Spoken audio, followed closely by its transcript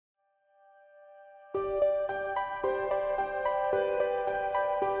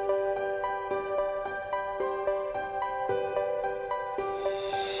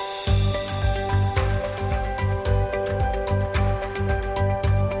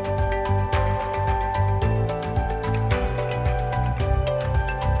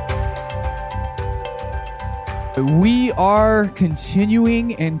We are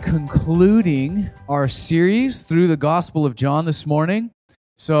continuing and concluding our series through the Gospel of John this morning.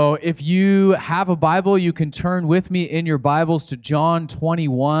 So if you have a Bible, you can turn with me in your Bibles to John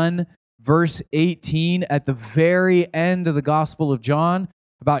 21, verse 18, at the very end of the Gospel of John,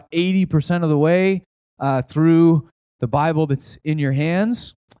 about 80% of the way through the Bible that's in your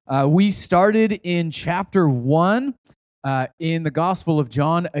hands. We started in chapter 1 in the Gospel of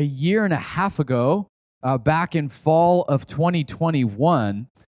John a year and a half ago, back in fall of 2021.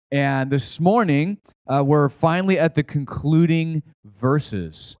 And this morning, we're finally at the concluding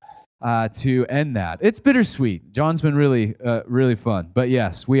verses to end that. It's bittersweet. John's been really fun. But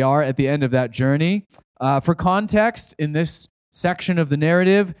yes, we are at the end of that journey. For context, in this section of the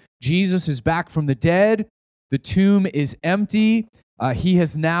narrative, Jesus is back from the dead. The tomb is empty. He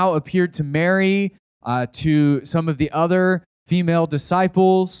has now appeared to Mary, to some of the other female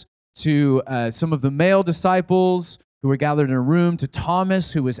disciples, to some of the male disciples who were gathered in a room, to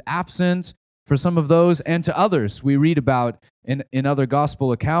Thomas, who was absent for some of those, and to others we read about in other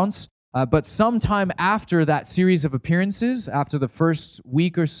gospel accounts. But sometime after that series of appearances, after the first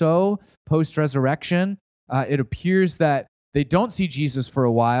week or so post-resurrection, it appears that they don't see Jesus for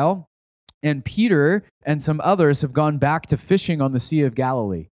a while, and Peter and some others have gone back to fishing on the Sea of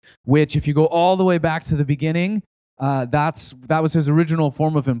Galilee, which, if you go all the way back to the beginning, that was his original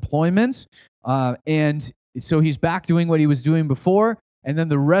form of employment. And so he's back doing what he was doing before. And then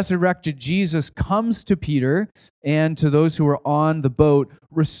the resurrected Jesus comes to Peter and to those who were on the boat,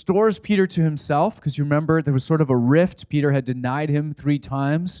 restores Peter to himself, because you remember there was sort of a rift. Peter had denied him 3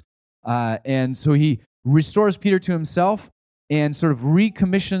 times. And so he restores Peter to himself and sort of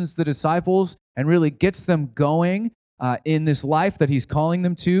recommissions the disciples and really gets them going in this life that he's calling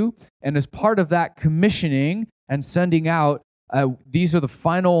them to. And as part of that commissioning and sending out, these are the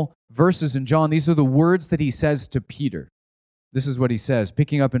final verses in John. These are the words that he says to Peter. This is what he says,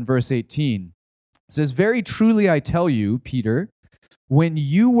 picking up in verse 18. It says, "Very truly I tell you, Peter, when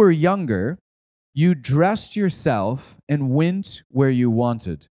you were younger, you dressed yourself and went where you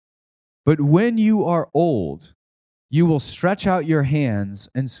wanted. But when you are old, you will stretch out your hands,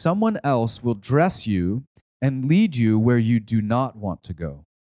 and someone else will dress you and lead you where you do not want to go."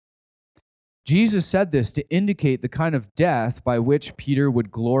 Jesus said this to indicate the kind of death by which Peter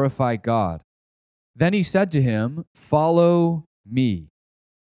would glorify God. Then he said to him, "Follow me."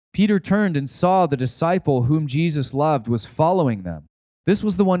 Peter turned and saw the disciple whom Jesus loved was following them. This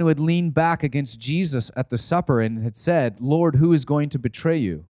was the one who had leaned back against Jesus at the supper and had said, "Lord, who is going to betray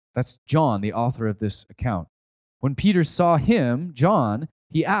you?" That's John, the author of this account. When Peter saw him, John,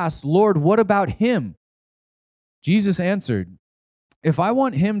 he asked, "Lord, what about him?" Jesus answered, "If I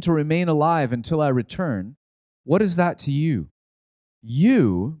want him to remain alive until I return, what is that to you?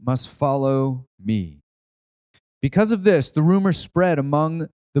 You must follow me." Because of this, the rumor spread among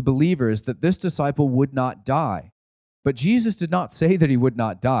the believers that this disciple would not die. But Jesus did not say that he would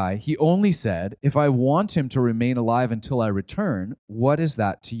not die. He only said, "If I want him to remain alive until I return, what is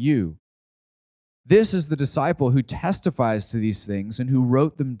that to you?" This is the disciple who testifies to these things and who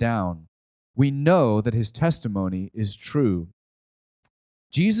wrote them down. We know that his testimony is true.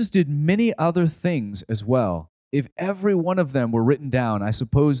 Jesus did many other things as well. If every one of them were written down, I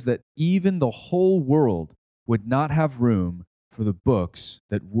suppose that even the whole world would not have room for the books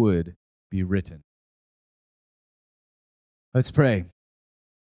that would be written. Let's pray.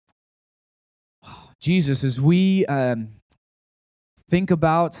 Jesus, as we think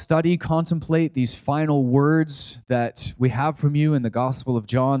about, study, contemplate these final words that we have from you in the Gospel of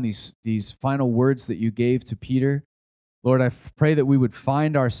John, these final words that you gave to Peter, Lord, I pray that we would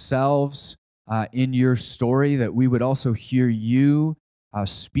find ourselves in your story, that we would also hear you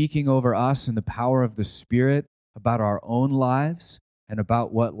speaking over us in the power of the Spirit about our own lives and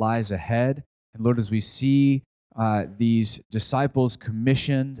about what lies ahead. And Lord, as we see these disciples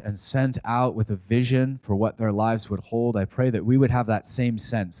commissioned and sent out with a vision for what their lives would hold, I pray that we would have that same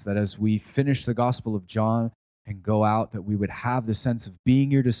sense, that as we finish the Gospel of John and go out, that we would have the sense of being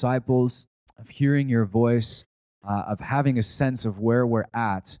your disciples, of hearing your voice, of having a sense of where we're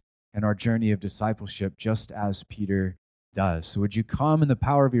at in our journey of discipleship, just as Peter does. So would you come in the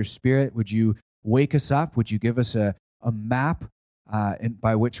power of your Spirit? Would you wake us up? Would you give us a map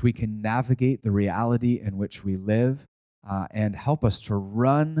by which we can navigate the reality in which we live, and help us to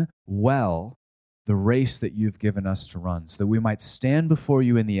run well the race that you've given us to run, so that we might stand before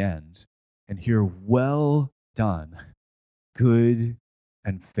you in the end and hear, "Well done, good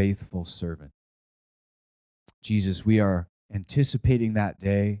and faithful servant." Jesus, we are anticipating that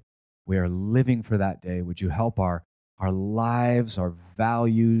day. We are living for that day. Would you help our lives, our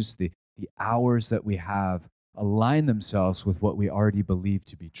values, the hours that we have align themselves with what we already believe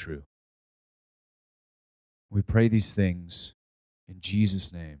to be true. We pray these things in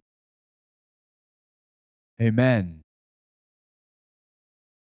Jesus' name. Amen.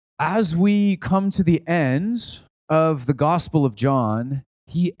 As we come to the end of the Gospel of John,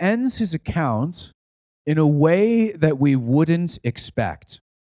 he ends his account in a way that we wouldn't expect.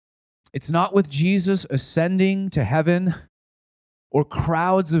 It's not with Jesus ascending to heaven or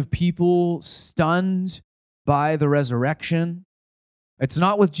crowds of people stunned by the resurrection. It's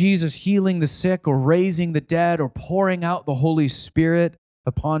not with Jesus healing the sick or raising the dead or pouring out the Holy Spirit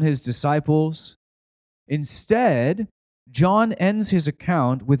upon his disciples. Instead, John ends his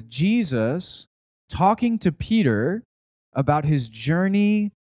account with Jesus talking to Peter about his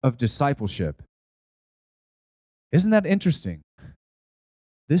journey of discipleship. Isn't that interesting?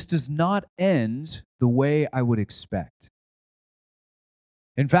 This does not end the way I would expect.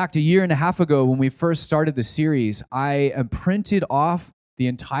 In fact, a year and a half ago, when we first started the series, I printed off the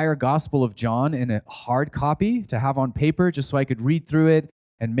entire Gospel of John in a hard copy to have on paper just so I could read through it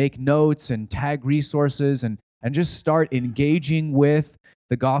and make notes and tag resources and just start engaging with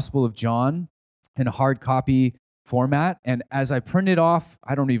the Gospel of John in a hard copy format. And as I printed off,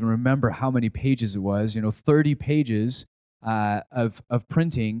 I don't even remember how many pages it was, 30 pages of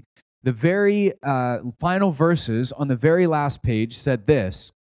printing. The very final verses on the very last page said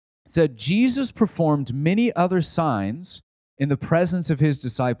this. It said, Jesus performed many other signs in the presence of his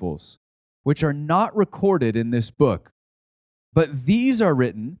disciples, which are not recorded in this book. But these are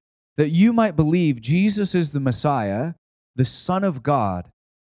written that you might believe Jesus is the Messiah, the Son of God,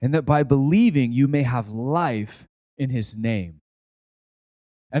 and that by believing you may have life in his name.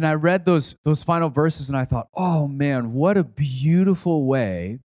 And I read those final verses and I thought, oh man, what a beautiful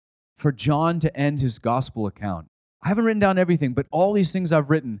way for John to end his gospel account. I haven't written down everything, but all these things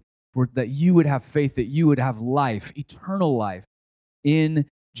I've written were that you would have faith, that you would have life, eternal life in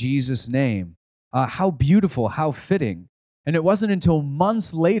Jesus' name. How beautiful, how fitting. And it wasn't until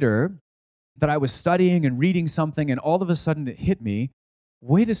months later that I was studying and reading something and all of a sudden it hit me,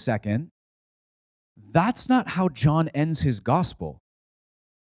 wait a second, that's not how John ends his gospel.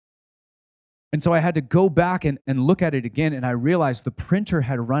 And so I had to go back and look at it again, and I realized the printer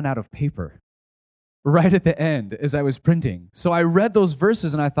had run out of paper right at the end as I was printing. So I read those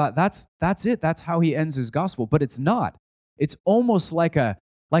verses and I thought, that's it. That's how he ends his gospel. But it's not. It's almost like a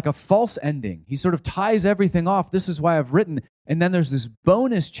false ending. He sort of ties everything off. This is why I've written. And then there's this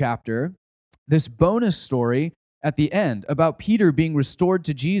bonus chapter, this bonus story at the end about Peter being restored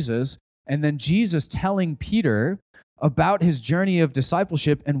to Jesus, and then Jesus telling Peter about his journey of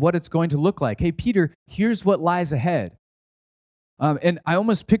discipleship and what it's going to look like. Hey, Peter, here's what lies ahead. And I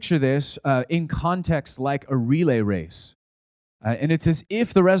almost picture this in context like a relay race. And it's as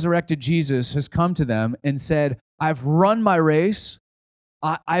if the resurrected Jesus has come to them and said, I've run my race.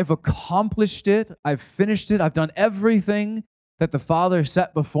 I've accomplished it. I've finished it. I've done everything that the Father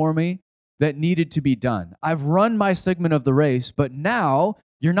set before me that needed to be done. I've run my segment of the race, but now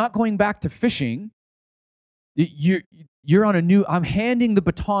you're not going back to fishing. You're on a new, I'm handing the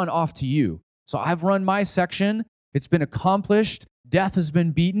baton off to you. So I've run my section. It's been accomplished. Death has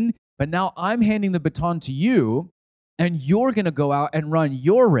been beaten. But now I'm handing the baton to you, and you're going to go out and run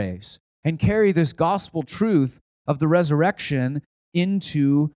your race and carry this gospel truth of the resurrection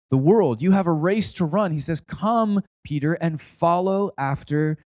into the world. You have a race to run. He says, come, Peter, and follow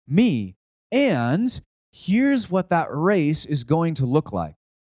after me. And here's what that race is going to look like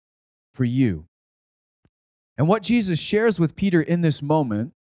for you. And what Jesus shares with Peter in this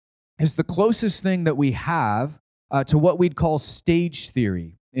moment is the closest thing that we have to what we'd call stage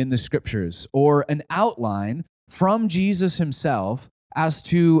theory in the scriptures, or an outline from Jesus himself as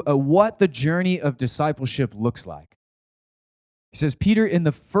to what the journey of discipleship looks like. He says, Peter, in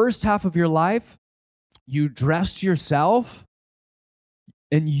the first half of your life, you dressed yourself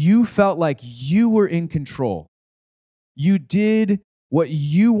and you felt like you were in control. You did what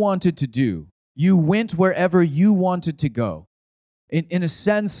you wanted to do. You went wherever you wanted to go. In a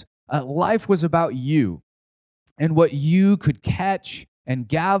sense, life was about you and what you could catch and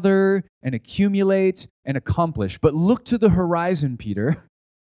gather and accumulate and accomplish. But look to the horizon, Peter.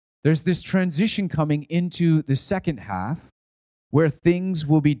 There's this transition coming into the second half where things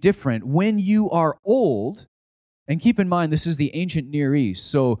will be different. When you are old, and keep in mind, this is the ancient Near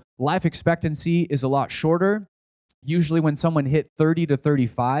East, so life expectancy is a lot shorter. Usually when someone hit 30 to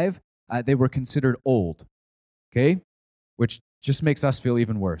 35, they were considered old, okay? Which just makes us feel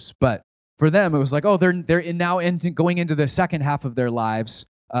even worse. But for them, it was like, oh, they're now going into the second half of their lives.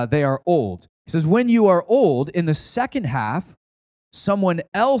 They are old. He says, when you are old, in the second half, someone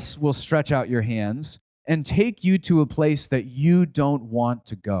else will stretch out your hands and take you to a place that you don't want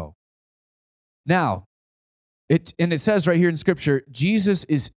to go. Now, it says right here in Scripture, Jesus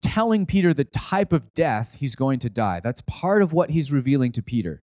is telling Peter the type of death he's going to die. That's part of what he's revealing to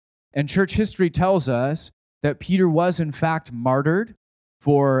Peter. And church history tells us that Peter was in fact martyred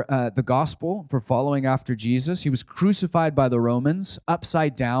for the gospel, for following after Jesus. He was crucified by the Romans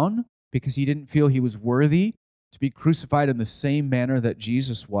upside down because he didn't feel he was worthy to be crucified in the same manner that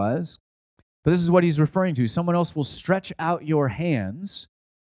Jesus was. But this is what he's referring to. Someone else will stretch out your hands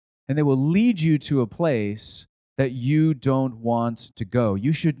and they will lead you to a place that you don't want to go.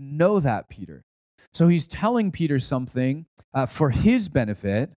 You should know that, Peter. So he's telling Peter something for his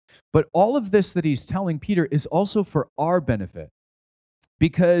benefit, but all of this that he's telling Peter is also for our benefit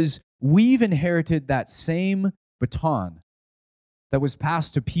because we've inherited that same baton that was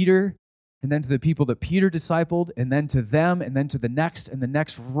passed to Peter and then to the people that Peter discipled and then to them and then to the next and the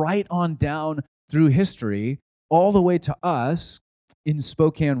next, right on down through history, all the way to us in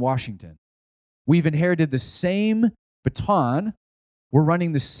Spokane, Washington. We've inherited the same baton. We're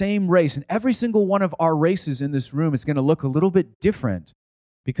running the same race. And every single one of our races in this room is going to look a little bit different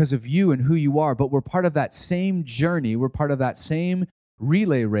because of you and who you are. But we're part of that same journey. We're part of that same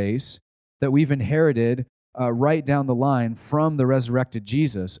relay race that we've inherited right down the line from the resurrected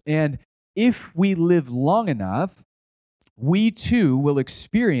Jesus. And if we live long enough, we too will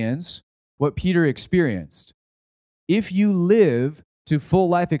experience what Peter experienced. If you live to full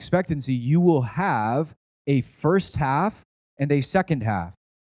life expectancy, you will have a first half and a second half,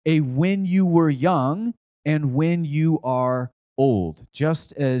 a when you were young and when you are old,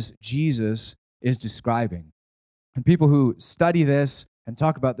 just as Jesus is describing. And people who study this and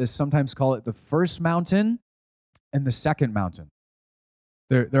talk about this sometimes call it the first mountain and the second mountain.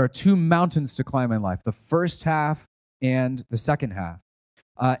 There are two mountains to climb in life, the first half and the second half.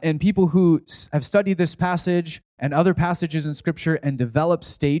 And people who have studied this passage and other passages in Scripture and developed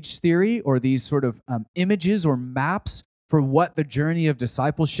stage theory or these sort of images or maps for what the journey of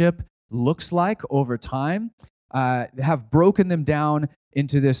discipleship looks like over time have broken them down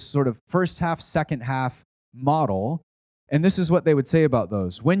into this sort of first half, second half model. And this is what they would say about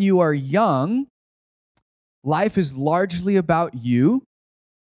those. When you are young, life is largely about you.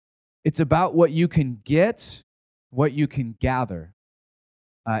 It's about what you can get, what you can gather.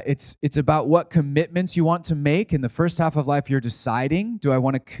 It's about what commitments you want to make. In the first half of life, you're deciding, do I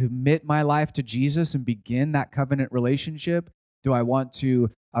want to commit my life to Jesus and begin that covenant relationship? Do I want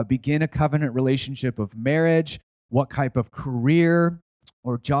to begin a covenant relationship of marriage? What type of career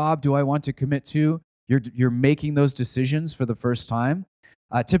or job do I want to commit to? You're making those decisions for the first time.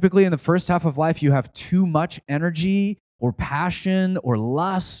 Typically, in the first half of life, you have too much energy or passion or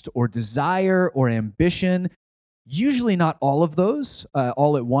lust or desire or ambition. Usually not all of those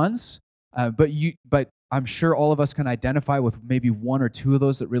all at once, but I'm sure all of us can identify with maybe one or two of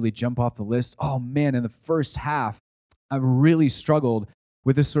those that really jump off the list. Oh man, in the first half, I've really struggled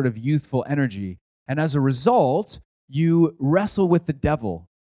with this sort of youthful energy. And as a result, you wrestle with the devil,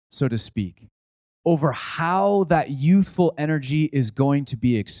 so to speak, over how that youthful energy is going to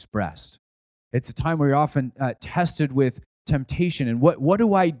be expressed. It's a time where you're often tested with temptation. And what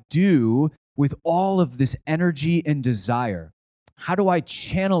do I do with all of this energy and desire? How do I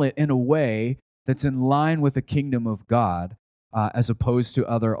channel it in a way that's in line with the kingdom of God as opposed to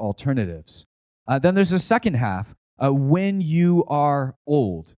other alternatives? Then there's a second half, when you are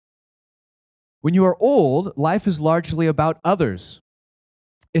old. When you are old, life is largely about others.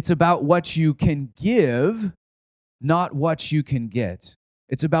 It's about what you can give, not what you can get.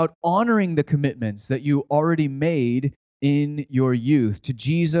 It's about honoring the commitments that you already made in your youth, to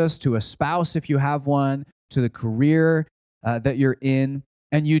Jesus, to a spouse if you have one, to the career that you're in,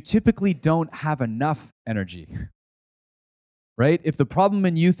 and you typically don't have enough energy, right? If the problem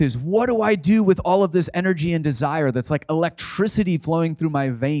in youth is, what do I do with all of this energy and desire that's like electricity flowing through my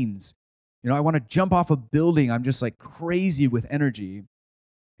veins? I want to jump off a building. I'm just like crazy with energy.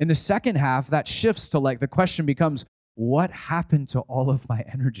 In the second half, that shifts to like the question becomes, what happened to all of my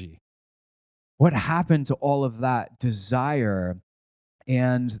energy? What happened to all of that desire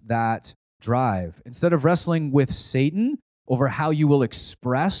and that drive? Instead of wrestling with Satan over how you will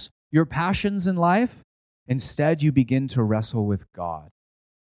express your passions in life, instead you begin to wrestle with God.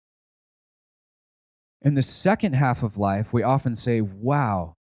 In the second half of life, we often say,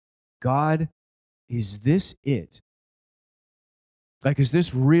 wow, God, is this it? Like, is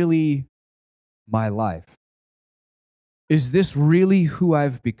this really my life? Is this really who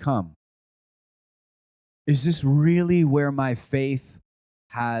I've become? Is this really where my faith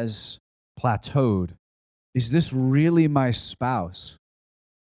has plateaued? Is this really my spouse?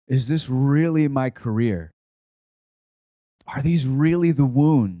 Is this really my career? Are these really the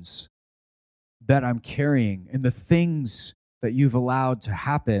wounds that I'm carrying and the things that you've allowed to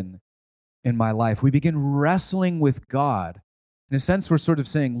happen in my life? We begin wrestling with God. In a sense, we're sort of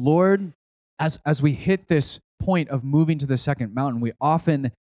saying, Lord, as we hit this point of moving to the second mountain, we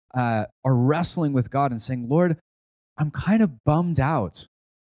often are wrestling with God and saying, Lord, I'm kind of bummed out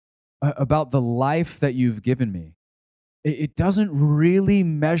about the life that you've given me. It doesn't really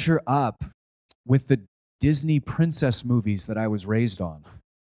measure up with the Disney princess movies that I was raised on.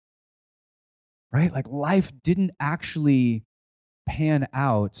 Right? Like life didn't actually pan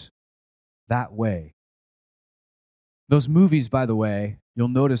out that way. Those movies, by the way, you'll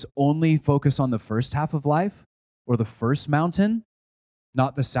notice only focus on the first half of life or the first mountain,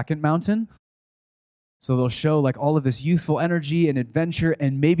 not the second mountain. So they'll show like all of this youthful energy and adventure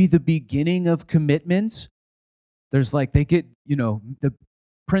and maybe the beginning of commitment. There's like they get, the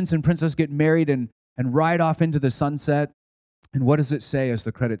prince and princess get married and ride off into the sunset. And what does it say as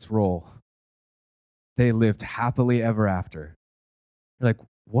the credits roll? They lived happily ever after. You're like,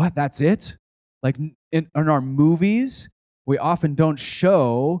 what? That's it? Like in our movies, we often don't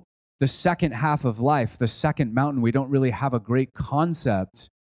show the second half of life, the second mountain. We don't really have a great concept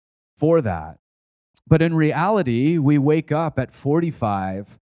for that. But in reality, we wake up at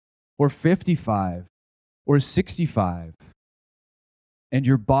 45 or 55 or 65, and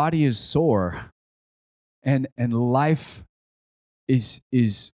your body is sore, and life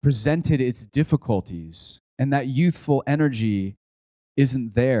is presented its difficulties, and that youthful energy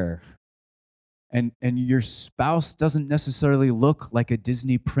isn't there. And your spouse doesn't necessarily look like a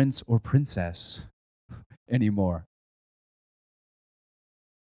Disney prince or princess anymore.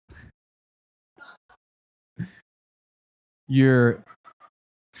 You're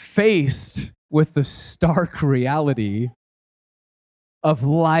faced with the stark reality of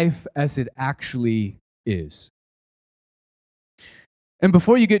life as it actually is. And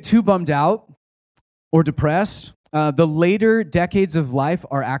before you get too bummed out or depressed, the later decades of life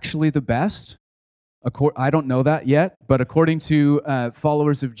are actually the best. I don't know that yet, but according to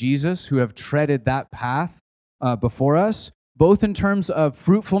followers of Jesus who have treaded that path before us, both in terms of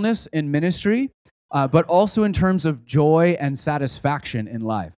fruitfulness in ministry, but also in terms of joy and satisfaction in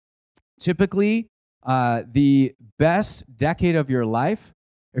life. Typically, the best decade of your life,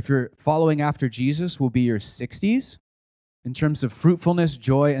 if you're following after Jesus, will be your 60s. In terms of fruitfulness,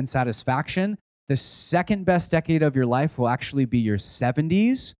 joy, and satisfaction, the second best decade of your life will actually be your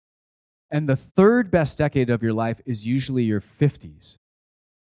 70s. And the third best decade of your life is usually your 50s.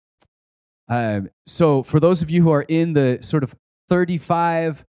 So for those of you who are in the sort of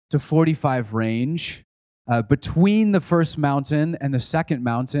 35 to 45 range, between the first mountain and the second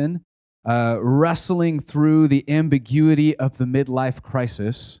mountain, wrestling through the ambiguity of the midlife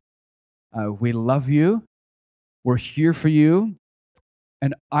crisis, we love you. We're here for you.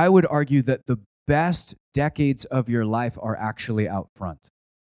 And I would argue that the best decades of your life are actually out front.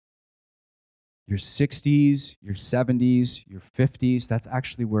 Your 60s, your 70s, your 50s, that's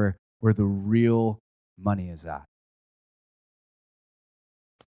actually where the real money is at.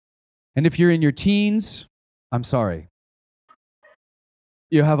 And if you're in your teens, I'm sorry.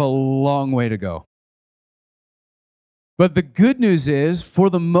 You have a long way to go. But the good news is, for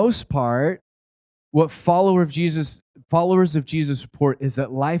the most part, what followers of Jesus report is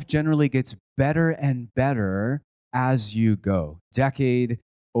that life generally gets better and better as you go, decade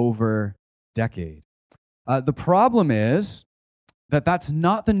over decade. The problem is that that's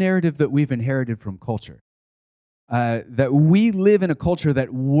not the narrative that we've inherited from culture. That we live in a culture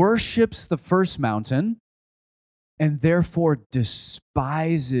that worships the first mountain and therefore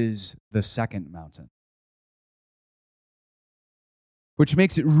despises the second mountain. Which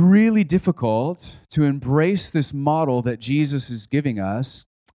makes it really difficult to embrace this model that Jesus is giving us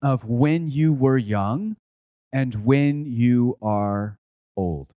of when you were young and when you are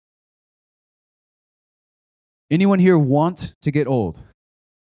old. Anyone here want to get old?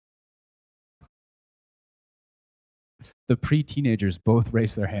 The pre-teenagers both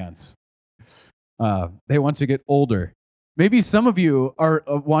raise their hands. They want to get older. Maybe some of you are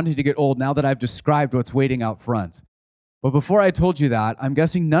wanting to get old now that I've described what's waiting out front. But before I told you that, I'm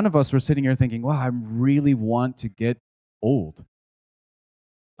guessing none of us were sitting here thinking, wow, I really want to get old.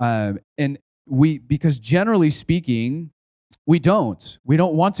 Because generally speaking, we don't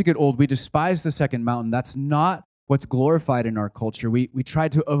want to get old. We despise the second mountain. That's not what's glorified in our culture. We try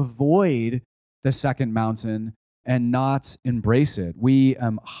to avoid the second mountain and not embrace it. We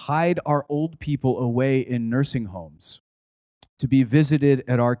hide our old people away in nursing homes to be visited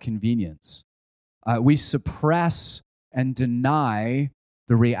at our convenience. We suppress and deny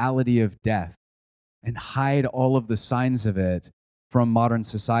the reality of death and hide all of the signs of it from modern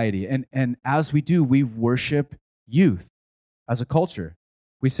society. And as we do, we worship youth as a culture.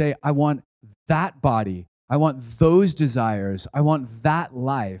 We say, I want that body. I want those desires. I want that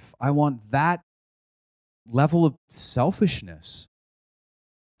life. I want that level of selfishness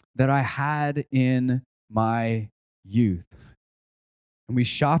that I had in my youth. And we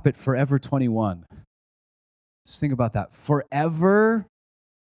shop at Forever 21. Just think about that. Forever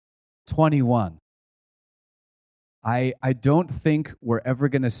 21. I don't think we're ever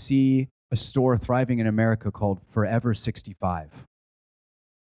going to see a store thriving in America called Forever 65.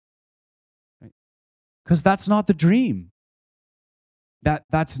 Because that's not the dream.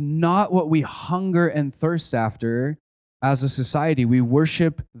 That's not what we hunger and thirst after as a society. We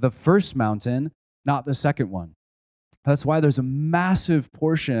worship the first mountain, not the second one. That's why there's a massive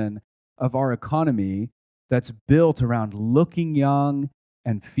portion of our economy that's built around looking young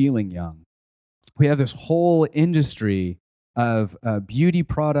and feeling young. We have this whole industry of beauty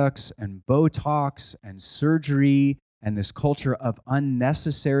products and Botox and surgery and this culture of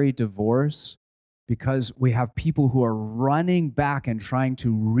unnecessary divorce, because we have people who are running back and trying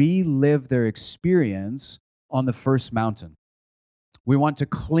to relive their experience on the first mountain. We want to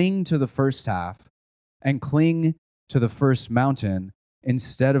cling to the first half and cling to the first mountain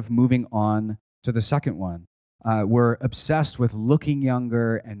instead of moving on to the second one. We're obsessed with looking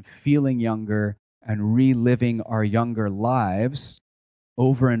younger and feeling younger and reliving our younger lives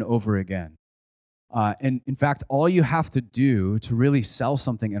over and over again. And in fact, all you have to do to really sell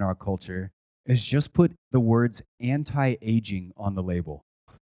something in our culture is just put the words anti-aging on the label,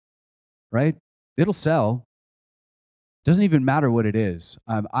 right? It'll sell. Doesn't even matter what it is.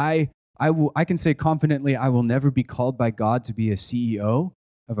 I can say confidently, I will never be called by God to be a CEO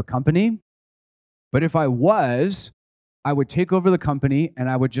of a company. But if I was, I would take over the company and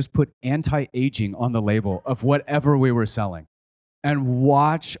I would just put anti-aging on the label of whatever we were selling and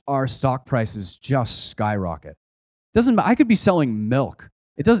watch our stock prices just skyrocket. I could be selling milk.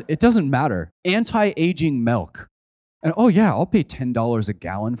 It doesn't matter. Anti-aging milk. And oh yeah, I'll pay $10 a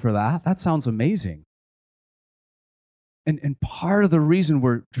gallon for that. That sounds amazing. And part of the reason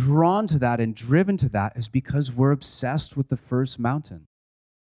we're drawn to that and driven to that is because we're obsessed with the first mountain,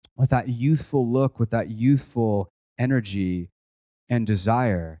 with that youthful look, with that youthful energy and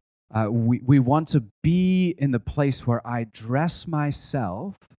desire. We want to be in the place where I dress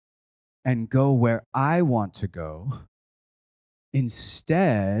myself and go where I want to go,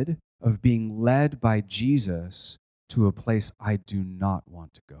 instead of being led by Jesus to a place I do not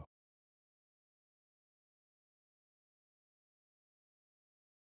want to go.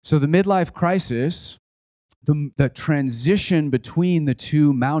 So the midlife crisis, the transition between the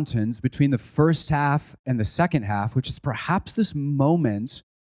two mountains, between the first half and the second half, which is perhaps this moment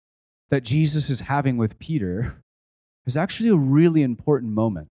that Jesus is having with Peter, is actually a really important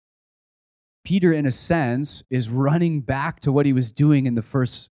moment. Peter, in a sense, is running back to what he was doing in the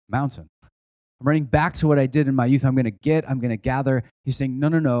first mountain. I'm running back to what I did in my youth. I'm going to gather. He's saying,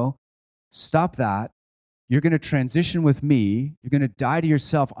 no, stop that. You're going to transition with me. You're going to die to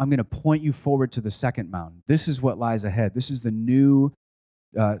yourself. I'm going to point you forward to the second mountain. This is what lies ahead. This is the new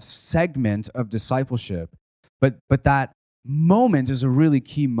segment of discipleship. But that moment is a really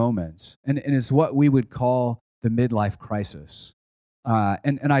key moment, and is what we would call the midlife crisis.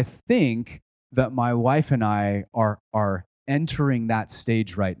 And I think that my wife and I are entering that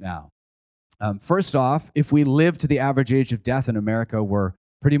stage right now. First off, if we live to the average age of death in America, we're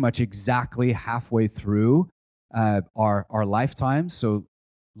pretty much exactly halfway through our lifetime. So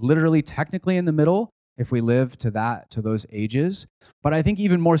literally, technically in the middle, if we live to those ages. But I think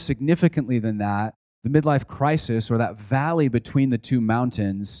even more significantly than that, the midlife crisis, or that valley between the two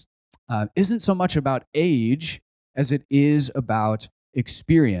mountains, isn't so much about age as it is about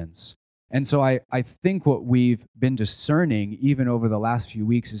experience. And so I think what we've been discerning even over the last few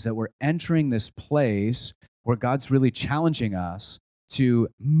weeks is that we're entering this place where God's really challenging us to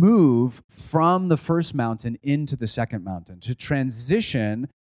move from the first mountain into the second mountain, to transition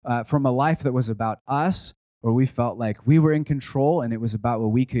from a life that was about us, where we felt like we were in control and it was about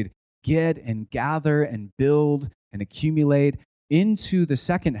what we could get and gather and build and accumulate, into the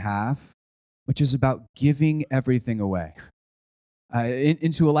second half, which is about giving everything away.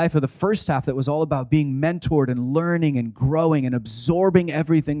 Into a life of the first half that was all about being mentored and learning and growing and absorbing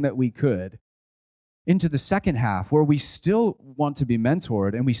everything that we could, into the second half where we still want to be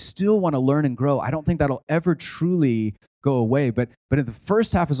mentored and we still want to learn and grow. I don't think that'll ever truly go away, but in the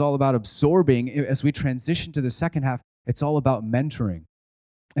first half is all about absorbing. As we transition to the second half, it's all about mentoring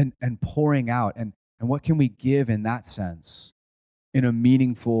and pouring out, and what can we give in that sense. in a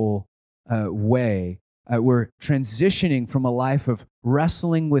meaningful way. We're transitioning from a life of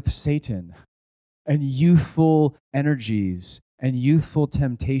wrestling with Satan and youthful energies and youthful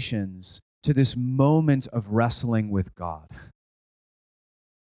temptations to this moment of wrestling with God.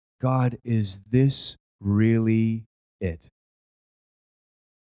 God, is this really it?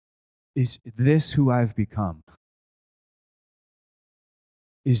 Is this who I've become?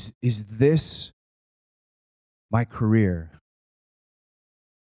 Is this my career?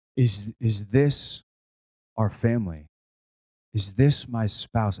 Is this our family? Is this my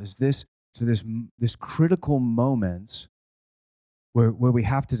spouse? Is this this critical moment where we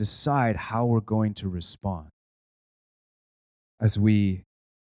have to decide how we're going to respond as we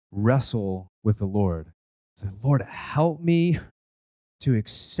wrestle with the Lord? Say, Lord, help me to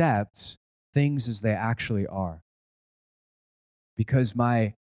accept things as they actually are. Because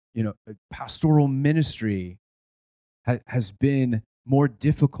my, pastoral ministry has been more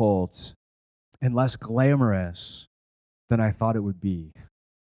difficult and less glamorous than I thought it would be.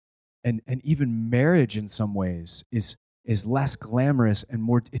 And even marriage in some ways is less glamorous and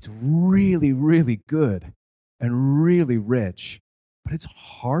more, it's really, really good and really rich, but it's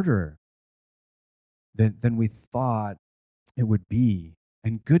harder than we thought it would be.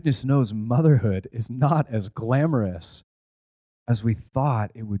 And goodness knows motherhood is not as glamorous as we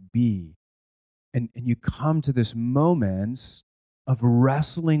thought it would be. And you come to this moment of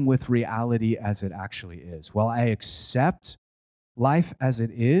wrestling with reality as it actually is. Will I accept life as it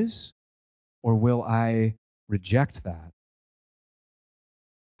is, or will I reject that?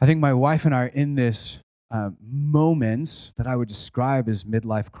 I think my wife and I are in this moment that I would describe as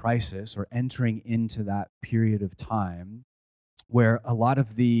midlife crisis, or entering into that period of time where a lot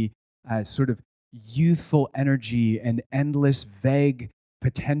of the sort of youthful energy and endless vague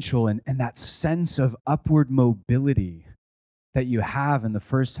potential and that sense of upward mobility that you have in the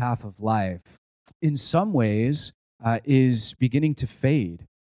first half of life, in some ways, is beginning to fade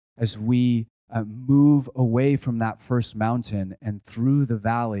as we move away from that first mountain and through the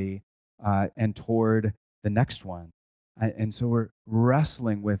valley and toward the next one. And so we're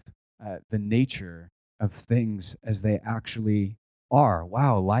wrestling with the nature of things as they actually are.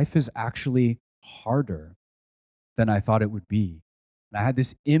 Wow, life is actually harder than I thought it would be. And I had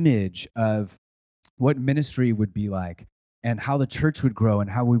this image of what ministry would be like and how the church would grow and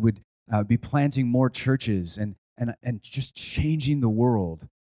how we would be planting more churches and just changing the world.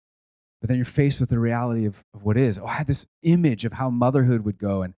 But then you're faced with the reality of what is. Oh, I had this image of how motherhood would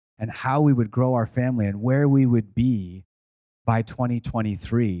go and how we would grow our family and where we would be by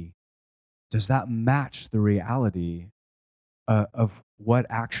 2023. Does that match the reality of what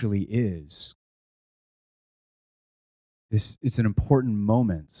actually is? It's an important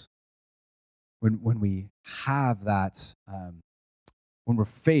moment when we have that, when we're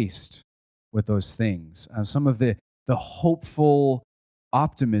faced with those things. Some of the hopeful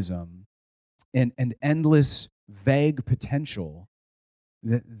optimism and endless vague potential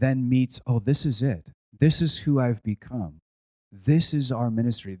that then meets, oh, this is it. This is who I've become. This is our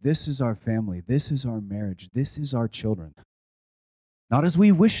ministry. This is our family. This is our marriage. This is our children. Not as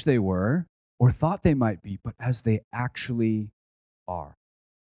we wish they were or thought they might be, but as they actually are.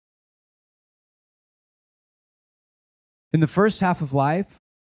 In the first half of life,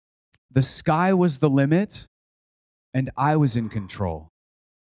 the sky was the limit and I was in control.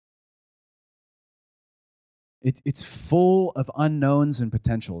 It's full of unknowns and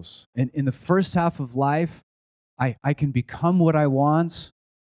potentials. And in the first half of life, I can become what I want.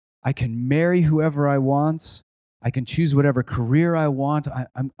 I can marry whoever I want. I can choose whatever career I want.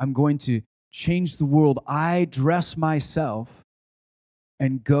 I'm going to change the world. I dress myself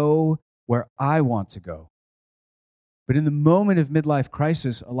and go where I want to go. But in the moment of midlife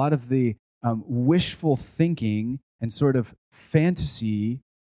crisis, a lot of the wishful thinking and sort of fantasy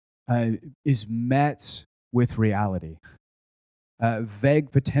is met with reality. Vague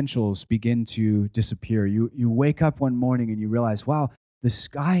potentials begin to disappear. You wake up one morning and you realize, wow, the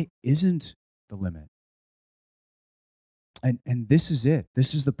sky isn't the limit. And this is it.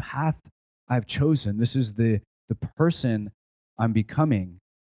 This is the path I've chosen. This is the person I'm becoming.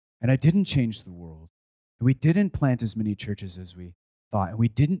 And I didn't change the world. And we didn't plant as many churches as we thought. And we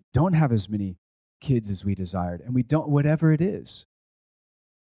don't have as many kids as we desired. And we don't, whatever it is.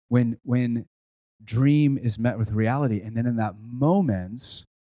 When dream is met with reality, and then in that moment,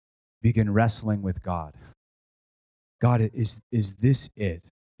 begin wrestling with God. God, is this it?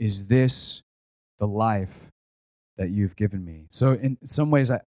 Is this the life that you've given me? So in some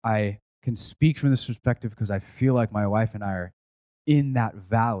ways, I can speak from this perspective because I feel like my wife and I are in that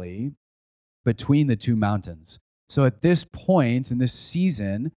valley between the two mountains. So at this point in this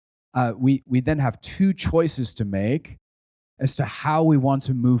season, we then have two choices to make as to how we want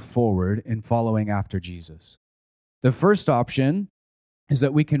to move forward in following after Jesus. The first option is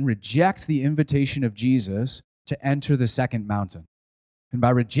that we can reject the invitation of Jesus to enter the second mountain. And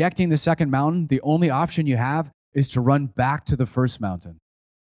by rejecting the second mountain, the only option you have is to run back to the first mountain.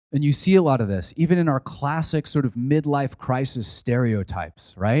 And you see a lot of this, even in our classic sort of midlife crisis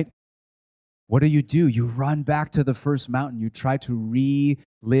stereotypes, right? What do? You run back to the first mountain. You try to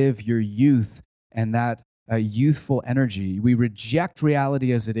relive your youth and that youthful energy. We reject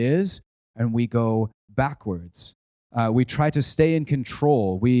reality as it is, and we go backwards. We try to stay in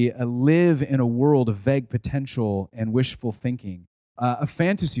control. We live in a world of vague potential and wishful thinking, a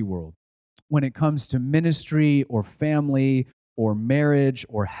fantasy world when it comes to ministry or family or marriage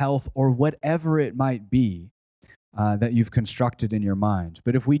or health or whatever it might be that you've constructed in your mind.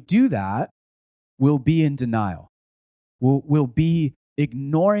 But if we do that, we'll be in denial. We'll be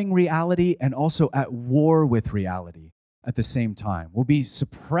ignoring reality and also at war with reality at the same time. We'll be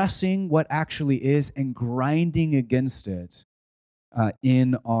suppressing what actually is and grinding against it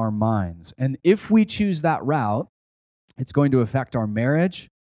in our minds. And if we choose that route, it's going to affect our marriage,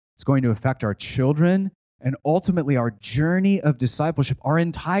 it's going to affect our children, and ultimately our journey of discipleship. Our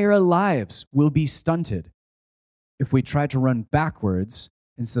entire lives will be stunted if we try to run backwards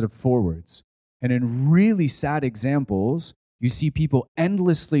instead of forwards. And in really sad examples, you see people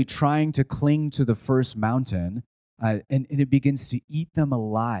endlessly trying to cling to the first mountain, and it begins to eat them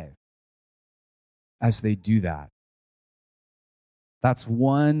alive as they do that. That's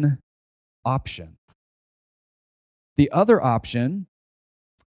one option. The other option,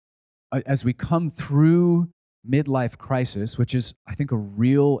 as we come through midlife crisis, which is, I think, a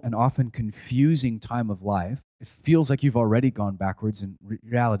real and often confusing time of life, it feels like you've already gone backwards. In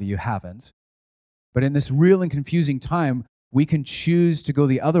reality, you haven't. But in this real and confusing time, we can choose to go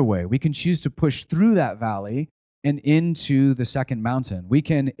the other way. We can choose to push through that valley and into the second mountain. We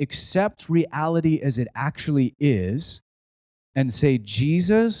can accept reality as it actually is and say,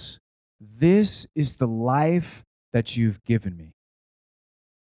 Jesus, this is the life that you've given me.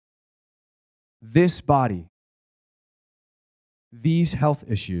 This body, these health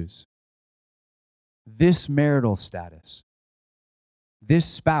issues, this marital status, this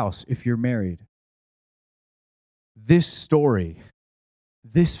spouse if you're married, this story,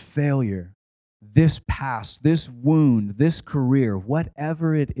 this failure, this past, this wound, this career,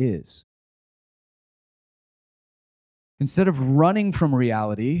 whatever it is. Instead of running from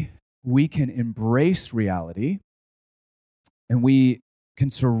reality, we can embrace reality and we can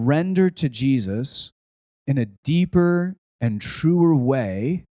surrender to Jesus in a deeper and truer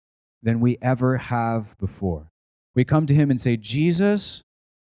way than we ever have before. We come to him and say, Jesus,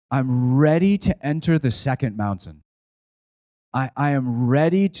 I'm ready to enter the second mountain. I am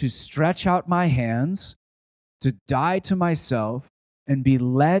ready to stretch out my hands, to die to myself, and be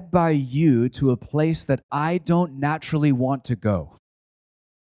led by you to a place that I don't naturally want to go.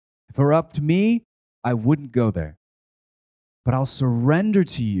 If it were up to me, I wouldn't go there. But I'll surrender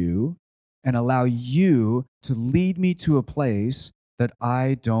to you and allow you to lead me to a place that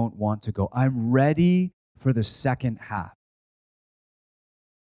I don't want to go. I'm ready for the second half.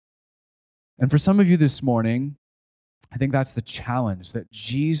 And for some of you this morning, I think that's the challenge, that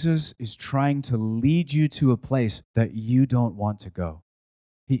Jesus is trying to lead you to a place that you don't want to go.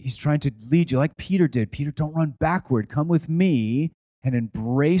 He's trying to lead you like Peter did. Peter, don't run backward. Come with me and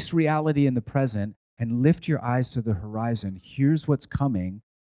embrace reality in the present and lift your eyes to the horizon. Here's what's coming.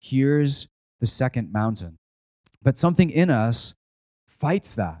 Here's the second mountain. But something in us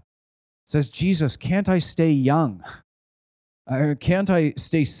fights that. It says, Jesus, can't I stay young? Can't I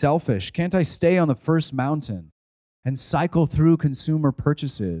stay selfish? Can't I stay on the first mountain and cycle through consumer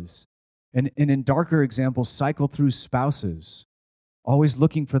purchases? And in darker examples, cycle through spouses, always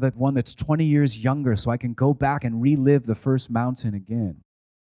looking for that one that's 20 years younger so I can go back and relive the first mountain again.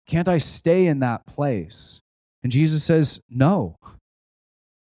 Can't I stay in that place? And Jesus says, no.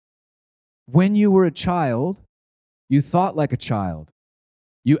 When you were a child, you thought like a child.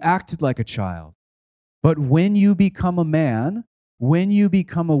 You acted like a child. But when you become a man, when you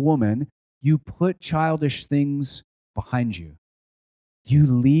become a woman, you put childish things behind you. You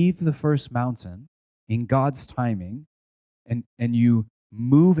leave the first mountain in God's timing, and you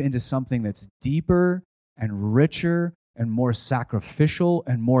move into something that's deeper and richer and more sacrificial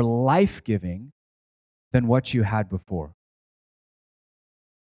and more life-giving than what you had before.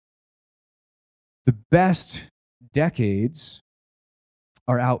 The best decades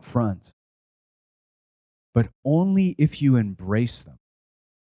are out front, but only if you embrace them.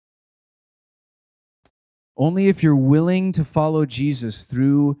 Only if you're willing to follow Jesus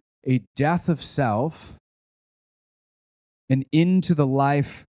through a death of self and into the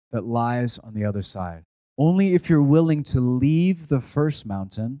life that lies on the other side. Only if you're willing to leave the first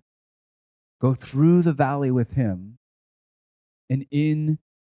mountain, go through the valley with him, and in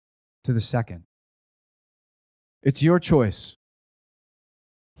to the second. It's your choice.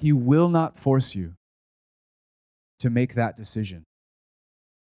 He will not force you to make that decision.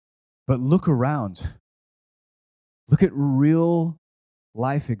 But look around. Look at real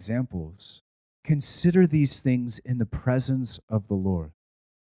life examples. Consider these things in the presence of the Lord.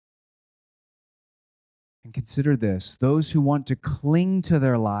 And consider this: those who want to cling to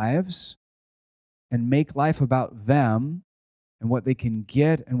their lives and make life about them and what they can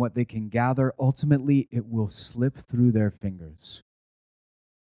get and what they can gather, ultimately it will slip through their fingers.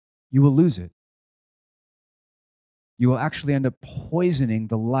 You will lose it. You will actually end up poisoning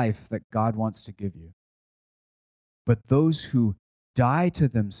the life that God wants to give you. But those who die to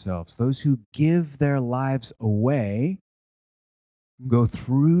themselves, those who give their lives away, go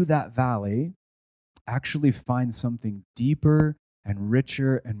through that valley, actually find something deeper and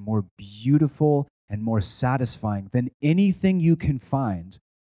richer and more beautiful and more satisfying than anything you can find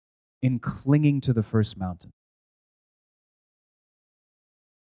in clinging to the first mountain.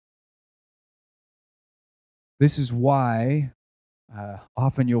 This is why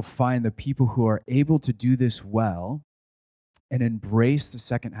often you'll find the people who are able to do this well and embrace the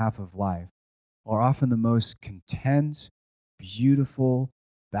second half of life are often the most content, beautiful,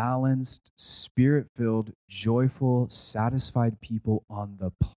 balanced, spirit-filled, joyful, satisfied people on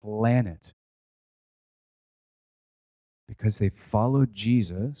the planet. Because they followed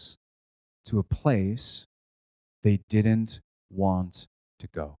Jesus to a place they didn't want to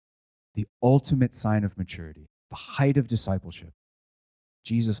go. The ultimate sign of maturity, the height of discipleship.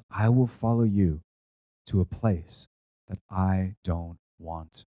 Jesus, I will follow you to a place that I don't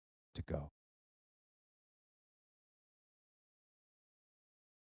want to go.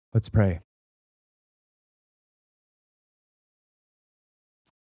 Let's pray.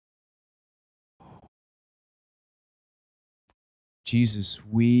 Jesus,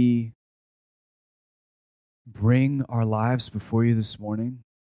 we bring our lives before you this morning.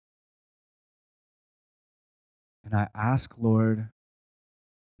 And I ask, Lord,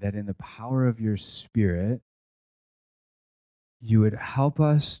 that in the power of your Spirit, you would help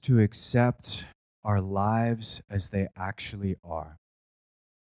us to accept our lives as they actually are.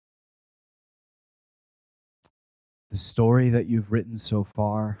 The story that you've written so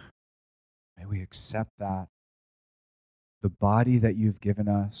far, may we accept that. The body that you've given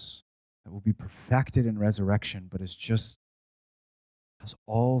us, that will be perfected in resurrection, but has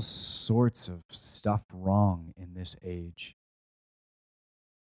all sorts of stuff wrong in this age.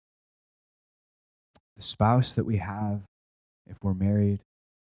 The spouse that we have, if we're married,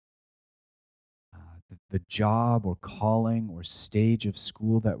 the job or calling or stage of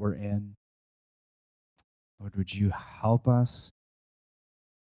school that we're in. Lord, would you help us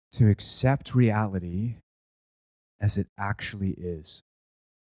to accept reality as it actually is?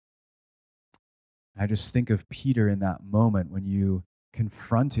 I just think of Peter in that moment when you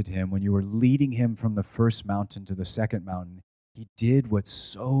confronted him, when you were leading him from the first mountain to the second mountain. He did what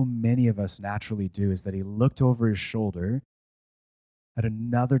so many of us naturally do, is that he looked over his shoulder at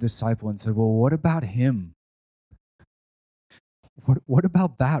another disciple and said, well, what about him? What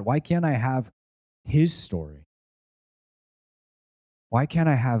about that? Why can't I have his story? Why can't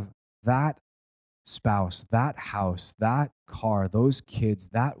I have that spouse, that house, that car, those kids,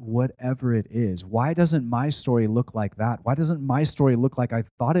 that whatever it is? Why doesn't my story look like that? Why doesn't my story look like I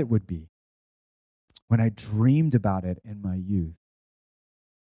thought it would be when I dreamed about it in my youth?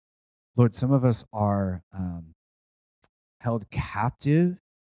 Lord, some of us are held captive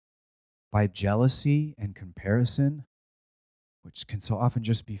by jealousy and comparison, which can so often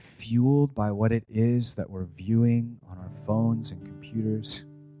just be fueled by what it is that we're viewing on our phones and computers.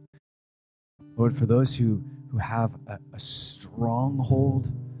 Lord, for those who have a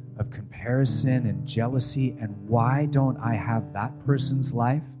stronghold of comparison and jealousy, and why don't I have that person's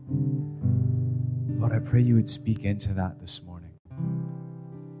life? Lord, I pray you would speak into that this morning.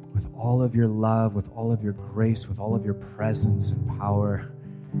 With all of your love, with all of your grace, with all of your presence and power,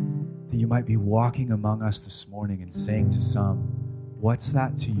 that you might be walking among us this morning and saying to some, what's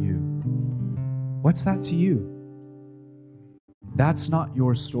that to you? What's that to you? That's not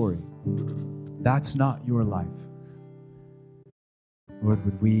your story. That's not your life. Lord,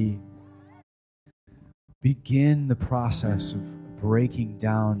 would we begin the process of breaking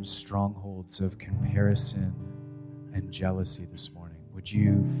down strongholds of comparison and jealousy this morning? Would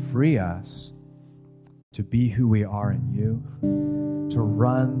you free us to be who we are in you, to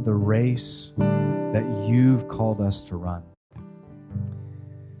run the race that you've called us to run.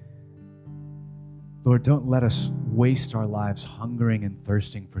 Lord, don't let us waste our lives hungering and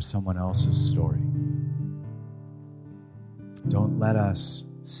thirsting for someone else's story. Don't let us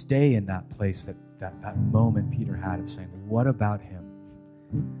stay in that place, that moment Peter had of saying, what about him?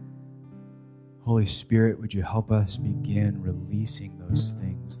 Holy Spirit, would you help us begin releasing those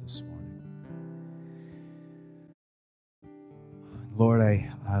things this morning? Lord,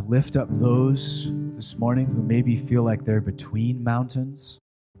 I lift up those this morning who maybe feel like they're between mountains,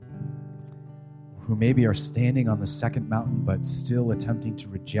 who maybe are standing on the second mountain but still attempting to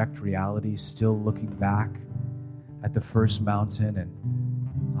reject reality, still looking back at the first mountain and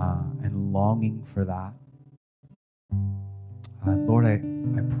longing for that. Lord, I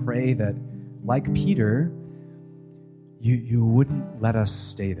pray that, like Peter, you wouldn't let us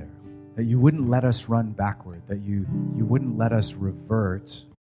stay there, that you wouldn't let us run backward, that you wouldn't let us revert,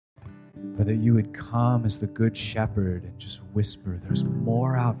 but that you would come as the good shepherd and just whisper, there's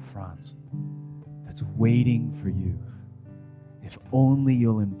more out front that's waiting for you. If only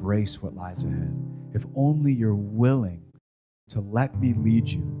you'll embrace what lies ahead. If only you're willing to let me lead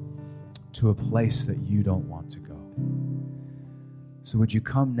you to a place that you don't want to go. So would you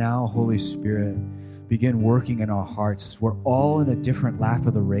come now, Holy Spirit, begin working in our hearts. We're all in a different lap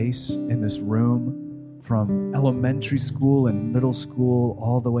of the race in this room, from elementary school and middle school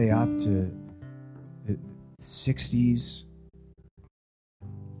all the way up to the 60s.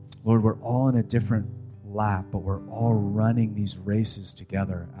 Lord, we're all in a different lap, but we're all running these races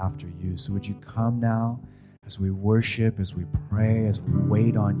together after you. So would you come now as we worship, as we pray, as we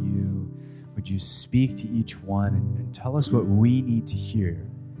wait on you? Would you speak to each one and tell us what we need to hear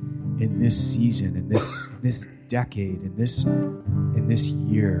in this season, in this decade, in this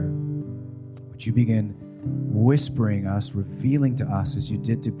year? Would you begin whispering us, revealing to us as you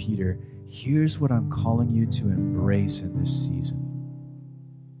did to Peter, here's what I'm calling you to embrace in this season.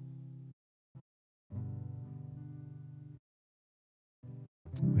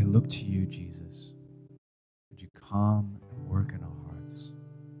 We look to you, Jesus. Would you come and work in